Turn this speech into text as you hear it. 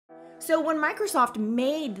So when Microsoft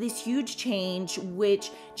made this huge change, which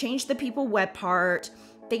changed the people web part,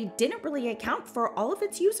 they didn't really account for all of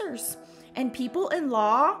its users. And people in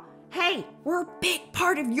law, hey, we're a big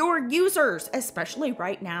part of your users, especially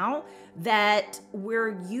right now that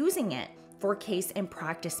we're using it for case and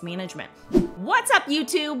practice management. What's up,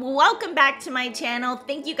 YouTube? Welcome back to my channel.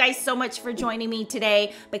 Thank you guys so much for joining me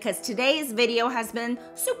today, because today's video has been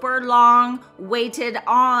super long waited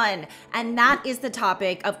on, and that is the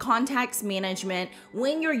topic of contacts management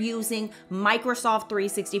when you're using Microsoft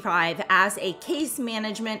 365 as a case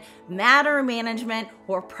management, matter management,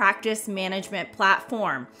 or practice management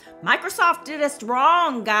platform. Microsoft did us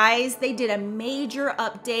wrong, guys. They did a major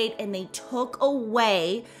update and they took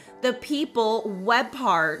away the people web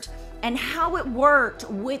part and how it worked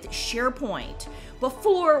with SharePoint.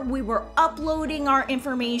 Before, we were uploading our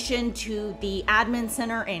information to the admin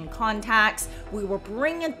center and contacts. We were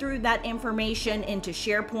bringing through that information into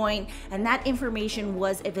SharePoint, and that information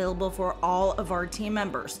was available for all of our team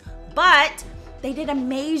members. But they did a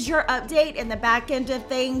major update in the back end of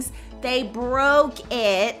things. They broke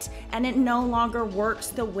it and it no longer works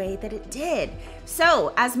the way that it did.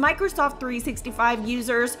 So as Microsoft 365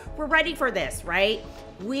 users, we're ready for this, right?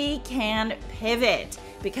 We can pivot,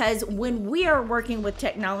 because when we are working with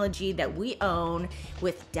technology that we own,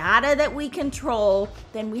 with data that we control,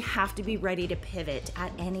 then we have to be ready to pivot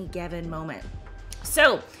at any given moment.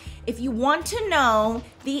 So if you want to know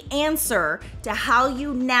the answer to how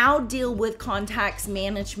you now deal with contacts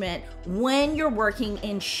management when you're working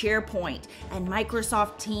in SharePoint and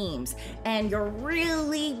Microsoft Teams, and you're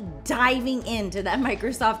really diving into that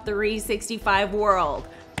Microsoft 365 world,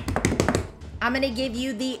 I'm gonna give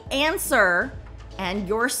you the answer and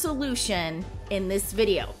your solution in this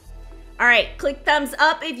video. All right, click thumbs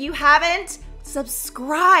up if you haven't.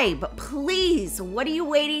 Subscribe, please. What are you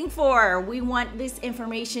waiting for? We want this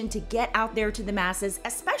information to get out there to the masses,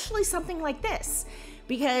 especially something like this,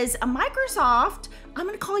 because Microsoft, I'm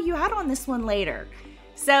going to call you out on this one later.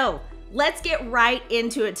 So let's get right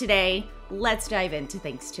into it today. Let's dive into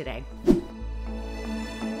things today.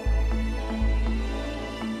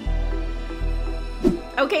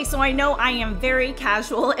 Okay, so I know I am very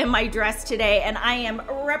casual in my dress today, and I am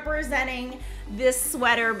representing this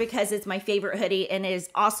sweater because it's my favorite hoodie and it is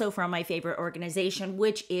also from my favorite organization,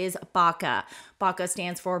 which is BACA. BACA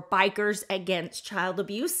stands for Bikers Against Child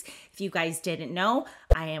Abuse. If you guys didn't know,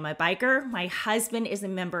 I am a biker. My husband is a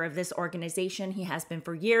member of this organization. He has been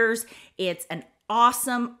for years. It's an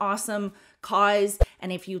awesome, awesome cause.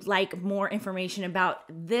 And if you'd like more information about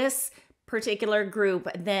this particular group,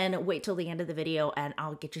 then wait till the end of the video and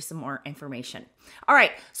I'll get you some more information. All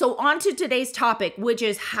right, so on to today's topic, which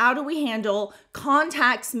is how do we handle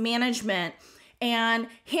contacts management and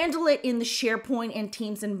handle it in the SharePoint and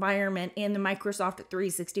Teams environment in the Microsoft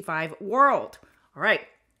 365 world. All right,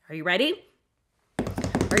 are you ready?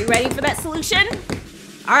 Are you ready for that solution?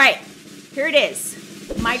 All right, here it is.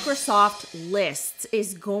 Microsoft Lists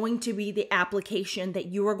is going to be the application that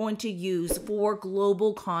you are going to use for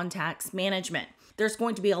global contacts management. There's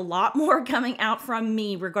going to be a lot more coming out from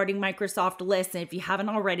me regarding Microsoft Lists. And if you haven't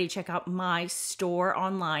already, check out my store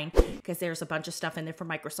online, because there's a bunch of stuff in there for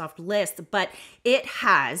Microsoft Lists. But it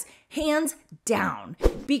has, hands down,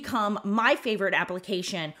 become my favorite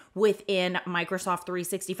application within Microsoft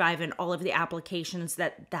 365 and all of the applications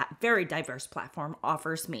that that very diverse platform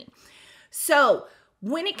offers me. So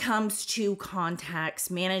when it comes to contacts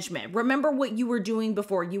management, remember what you were doing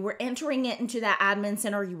before. You were entering it into that admin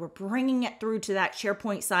center. You were bringing it through to that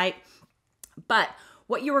SharePoint site. But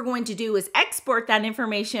what you were going to do is export that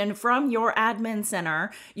information from your admin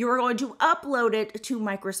center. You are going to upload it to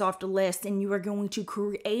Microsoft List, and you are going to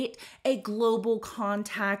create a global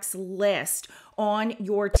contacts list on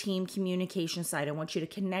your team communication site. I want you to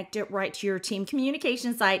connect it right to your team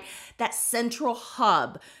communication site, that central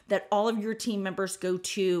hub that all of your team members go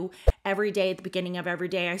to every day at the beginning of every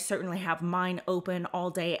day. I certainly have mine open all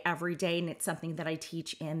day, every day, and it's something that I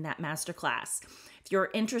teach in that masterclass. If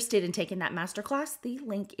you're interested in taking that masterclass, the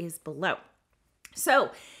link is below.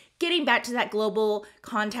 So getting back to that global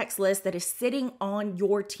contacts list that is sitting on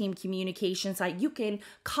your team communication site, you can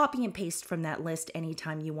copy and paste from that list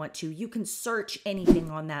anytime you want to. You can search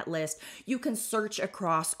anything on that list. You can search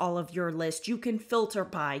across all of your lists. You can filter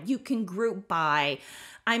by, you can group by.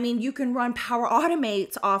 I mean, you can run Power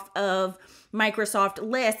Automates off of Microsoft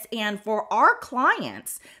Lists. And for our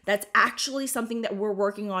clients, that's actually something that we're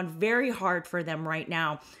working on very hard for them right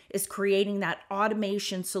now, is creating that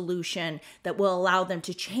automation solution that will allow them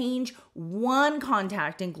to change one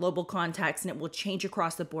contact in global contacts, and it will change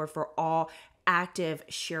across the board for all active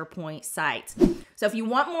SharePoint sites. So if you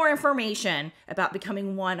want more information about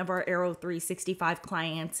becoming one of our Arrow 365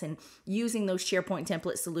 clients and using those SharePoint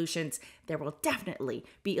template solutions, there will definitely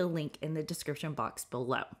be a link in the description box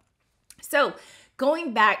below. So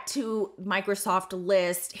going back to Microsoft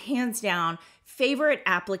List, hands down, favorite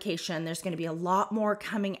application. There's going to be a lot more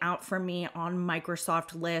coming out from me on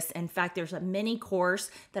Microsoft List. In fact, there's a mini course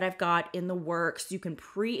that I've got in the works. You can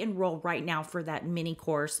pre-enroll right now for that mini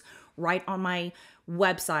course right on my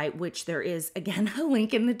website, which there is, again, a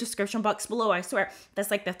link in the description box below. I swear,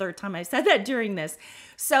 that's like the third time I've said that during this.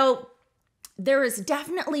 So there is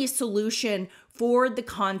definitely a solution for the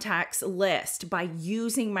contacts list by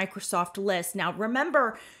using Microsoft List. Now,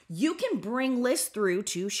 remember, you can bring lists through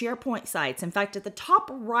to SharePoint sites. In fact, at the top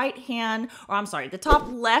the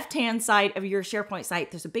top left-hand side of your SharePoint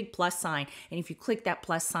site, there's a big plus sign. And if you click that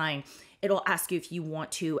plus sign, it'll ask you if you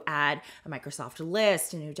want to add a Microsoft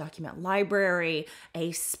List, a new document library,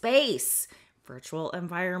 a space, virtual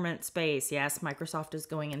environment space. Yes, Microsoft is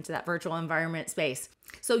going into that virtual environment space.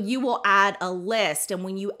 So you will add a list. And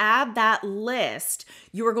when you add that list,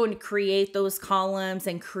 you are going to create those columns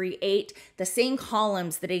and create the same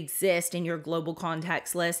columns that exist in your global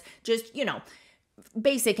contacts list. Just,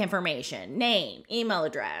 basic information, name, email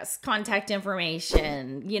address, contact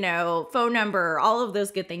information, phone number, all of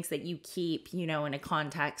those good things that you keep, in a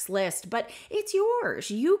contacts list, but it's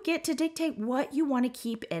yours. You get to dictate what you want to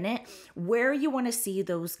keep in it, where you want to see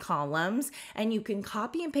those columns, and you can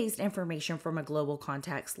copy and paste information from a global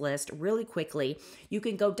contacts list really quickly. You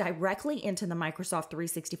can go directly into the Microsoft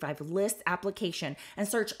 365 List application and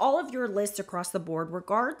search all of your lists across the board,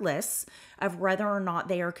 regardless of whether or not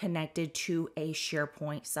they are connected to a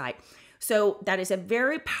SharePoint site. So that is a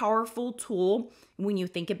very powerful tool when you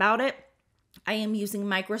think about it. I am using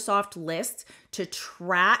Microsoft Lists to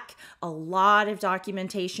track a lot of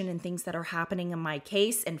documentation and things that are happening in my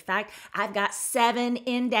case. In fact, I've got 7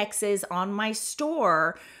 indexes on my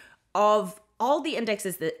store of all the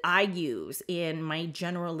indexes that I use in my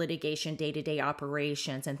general litigation day-to-day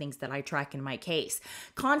operations and things that I track in my case.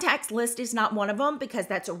 Contacts list is not one of them because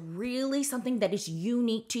that's really something that is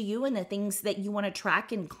unique to you and the things that you want to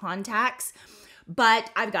track in contacts.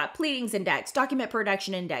 But I've got pleadings index, document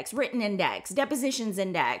production index, written index, depositions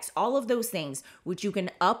index, all of those things which you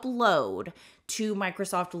can upload to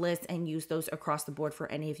Microsoft List and use those across the board for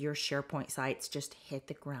any of your SharePoint sites. Just hit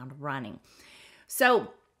the ground running.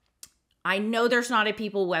 So I know there's not a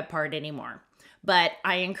people web part anymore, but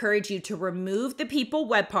I encourage you to remove the people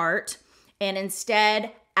web part and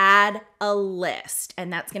instead add a list.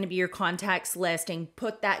 And that's going to be your contacts list, and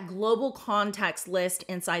put that global contacts list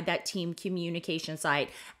inside that team communication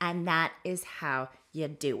site. And that is how you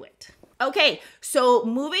do it. Okay, so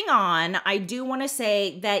moving on, I do want to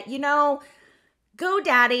say that,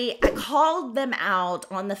 GoDaddy, I called them out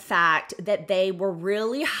on the fact that they were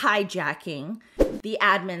really hijacking the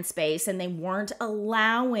admin space and they weren't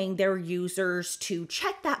allowing their users to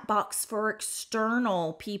check that box for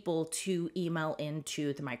external people to email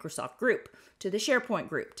into the Microsoft group, to the SharePoint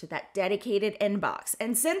group, to that dedicated inbox.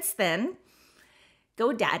 And since then,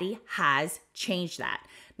 GoDaddy has changed that.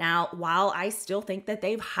 Now, while I still think that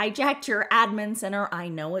they've hijacked your admin center, I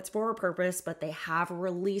know it's for a purpose, but they have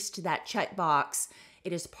released that checkbox.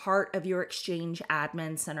 It is part of your Exchange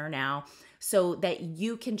admin center now, so that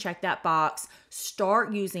you can check that box,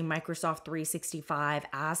 start using Microsoft 365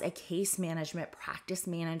 as a case management, practice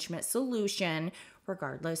management solution,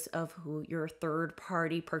 regardless of who your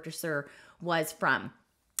third-party purchaser was from.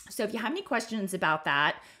 So if you have any questions about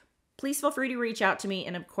that, please feel free to reach out to me.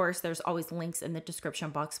 And of course, there's always links in the description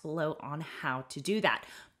box below on how to do that.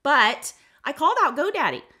 But I called out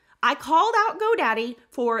GoDaddy. I called out GoDaddy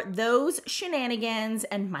for those shenanigans,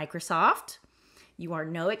 and Microsoft, you are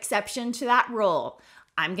no exception to that rule.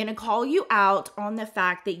 I'm going to call you out on the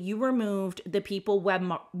fact that you removed the people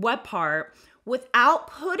web part without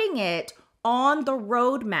putting it on the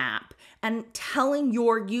roadmap and telling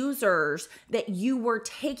your users that you were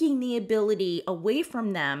taking the ability away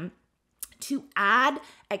from them to add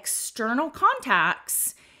external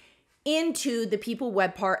contacts into the people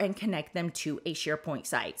web part and connect them to a SharePoint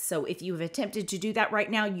site. So if you've attempted to do that right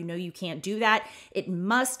now, you know you can't do that. It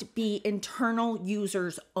must be internal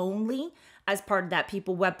users only as part of that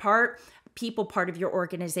people web part, people part of your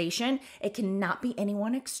organization. It cannot be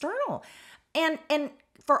anyone external. And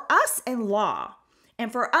for us in law,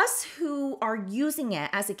 and for us who are using it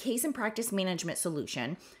as a case and practice management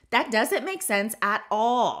solution, that doesn't make sense at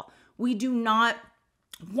all. We do not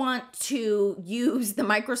want to use the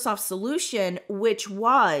Microsoft solution, which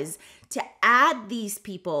was to add these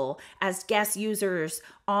people as guest users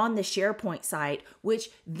on the SharePoint site, which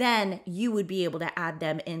then you would be able to add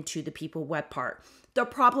them into the people web part. The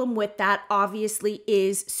problem with that obviously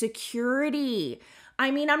is security.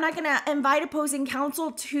 I mean, I'm not going to invite opposing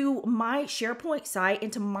counsel to my SharePoint site,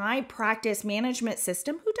 into my practice management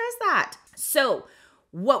system. Who does that? So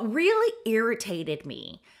what really irritated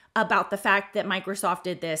me about the fact that Microsoft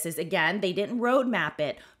did this is, again, they didn't roadmap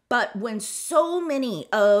it, but when so many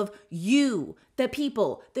of you, the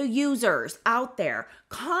people, the users out there,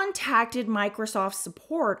 contacted Microsoft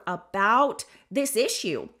support about this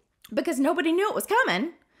issue because nobody knew it was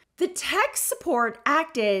coming, the tech support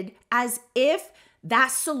acted as if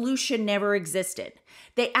that solution never existed.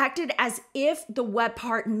 They acted as if the web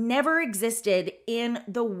part never existed in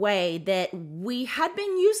the way that we had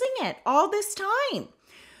been using it all this time.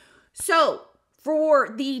 So for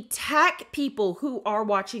the tech people who are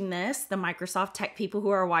watching this, the Microsoft tech people who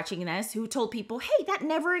are watching this, who told people, hey, that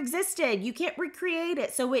never existed. You can't recreate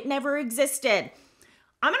it, so it never existed.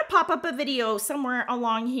 I'm going to pop up a video somewhere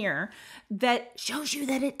along here that shows you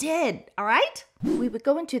that it did, all right? We would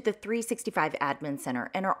go into the 365 Admin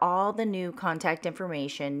Center, enter all the new contact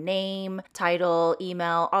information, name, title,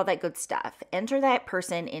 email, all that good stuff. Enter that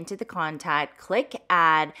person into the contact, click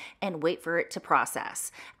add, and wait for it to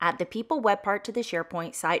process. Add the people web part to the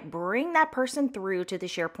SharePoint site, bring that person through to the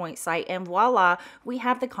SharePoint site, and voila, we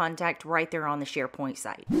have the contact right there on the SharePoint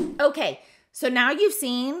site. Okay. So now you've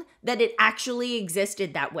seen that it actually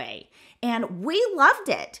existed that way. And we loved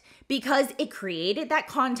it because it created that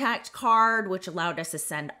contact card, which allowed us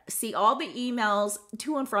to see all the emails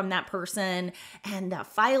to and from that person and the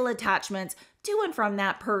file attachments to and from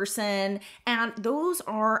that person. And those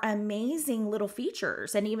are amazing little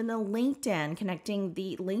features. And even the LinkedIn, connecting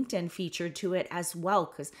the LinkedIn feature to it as well,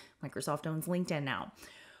 because Microsoft owns LinkedIn now.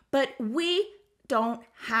 But we don't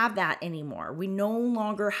have that anymore. We no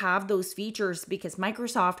longer have those features because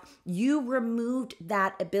Microsoft, you removed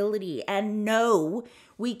that ability. And no,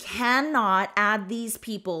 we cannot add these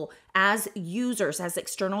people as users, as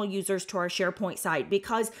external users to our SharePoint site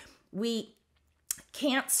because we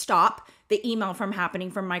can't stop the email from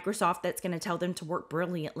happening from Microsoft that's going to tell them to work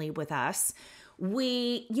brilliantly with us.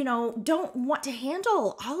 We, don't want to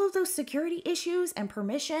handle all of those security issues and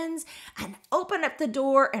permissions and open up the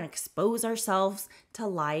door and expose ourselves to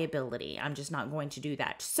liability. I'm just not going to do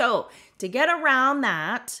that. So to get around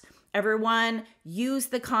that, everyone use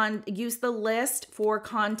the list for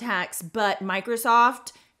contacts, but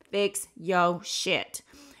Microsoft, fix yo shit.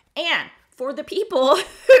 And for the people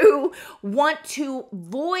who want to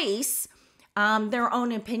voice their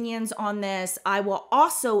own opinions on this, I will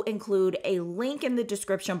also include a link in the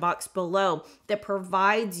description box below that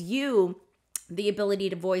provides you the ability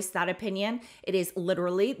to voice that opinion. It is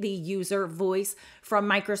literally the user voice from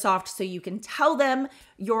Microsoft, so you can tell them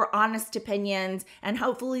your honest opinions, and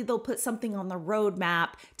hopefully they'll put something on the roadmap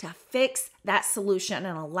to fix that solution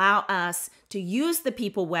and allow us to use the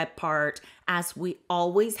people web part as we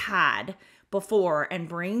always had before and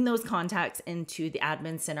bring those contacts into the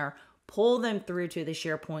admin center, pull them through to the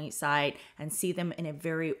SharePoint site, and see them in a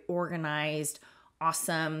very organized,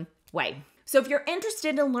 awesome way. So if you're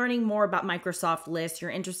interested in learning more about Microsoft Lists,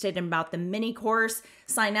 you're interested in about the mini course,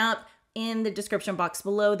 sign up. In the description box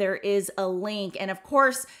below, there is a link. And of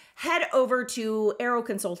course, head over to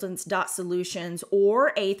aeroconsultants.solutions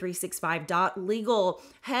or a365.legal.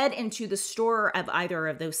 Head into the store of either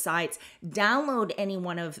of those sites, download any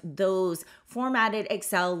one of those formatted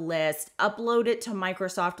Excel lists, upload it to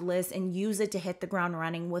Microsoft Lists, and use it to hit the ground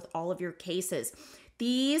running with all of your cases.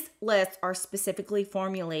 These lists are specifically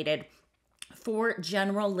formulated for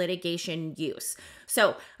general litigation use.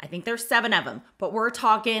 So I think there's 7 of them, but we're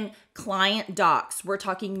talking client docs, we're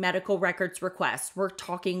talking medical records requests, we're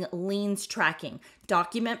talking liens tracking,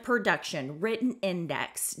 document production, written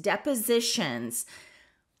index, depositions,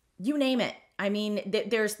 you name it. I mean,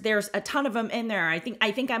 there's a ton of them in there. I think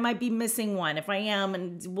I might be missing one. If I am,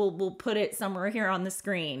 and we'll put it somewhere here on the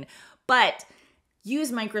screen. But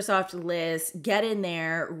use Microsoft Lists, get in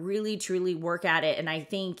there, really, truly work at it. And I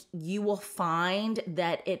think you will find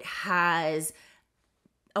that it has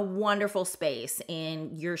a wonderful space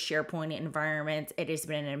in your SharePoint environment. It has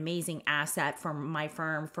been an amazing asset for my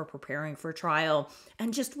firm for preparing for trial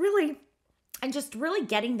and just really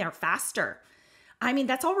getting there faster. I mean,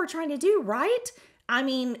 that's all we're trying to do, right? I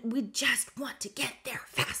mean, we just want to get there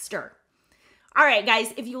faster. All right,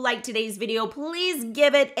 guys, if you liked today's video, please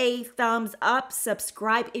give it a thumbs up,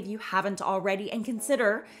 subscribe if you haven't already, and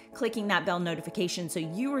consider clicking that bell notification so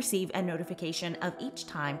you receive a notification of each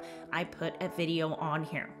time I put a video on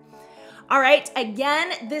here. All right,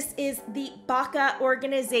 again, this is the BACA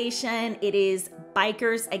organization. It is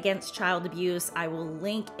Bikers Against Child Abuse. I will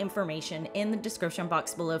link information in the description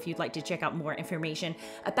box below if you'd like to check out more information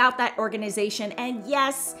about that organization. And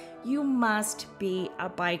yes, you must be a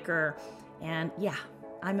biker. And yeah,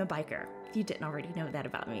 I'm a biker, if you didn't already know that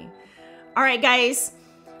about me. All right, guys,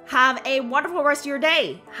 have a wonderful rest of your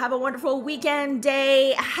day. Have a wonderful weekend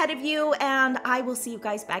day ahead of you, and I will see you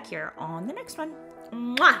guys back here on the next one.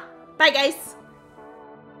 Mwah! Bye, guys.